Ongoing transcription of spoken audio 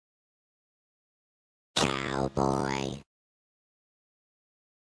Cowboy.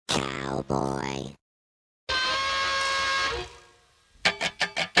 Cowboy.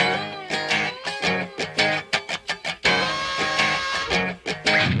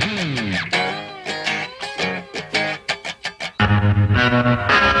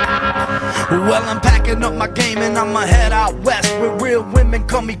 Well, I'm packing up my game and I'ma head out west, where real women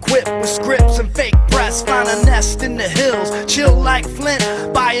come equipped with scripts and fake breasts. Find a nest in the hills, chill like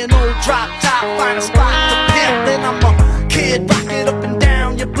Flint. Buy an old drop top, find a spot to pimp. Then I'm a kid, rock it up and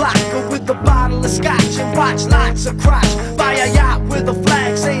down your block with a bottle of scotch and watch lots of crotch. Buy a yacht with a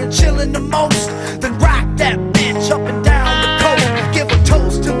flag saying chillin' the most, then rock that bitch up and down the coast. Give a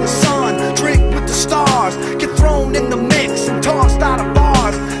toast to the sun, drink with the stars, get thrown in the mix and tossed out of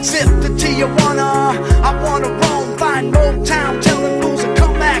bars. Sip the Tijuana, I wanna roam, find Motown, telling fools to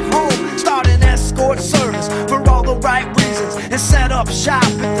come back home. Start an escort service for all the right reasons, and set up shop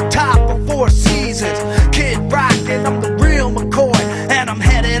at the top of Four Seasons. Kid Rock and I'm the real McCoy, and I'm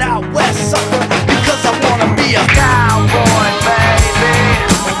headed out west, sucker, because I wanna be a cowboy, baby.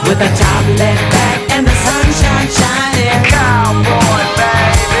 With a top left back and the sunshine shining. Cowboy,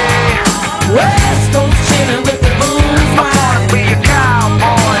 baby. West Coast chillin' with the blues wine. Be a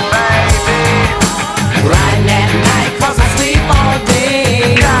cowboy, baby. Riding at night 'cause I sleep all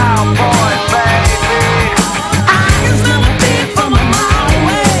day. Cowboy, baby. I can smell a pig from a mile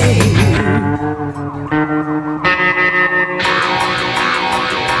away.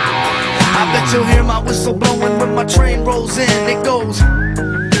 I bet you'll hear my whistle blowing when my train rolls in. It goes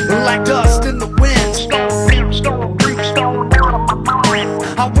like dust in the wind.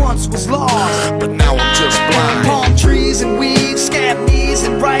 I once was lost, but now I'm just blind. palm trees and weeds, scab knees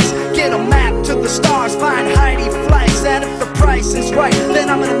and rice. Get a map to the stars, find Heidi flights. And if the price is right, then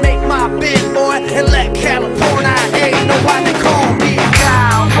I'm gonna make my bid, boy, and let California know why they call me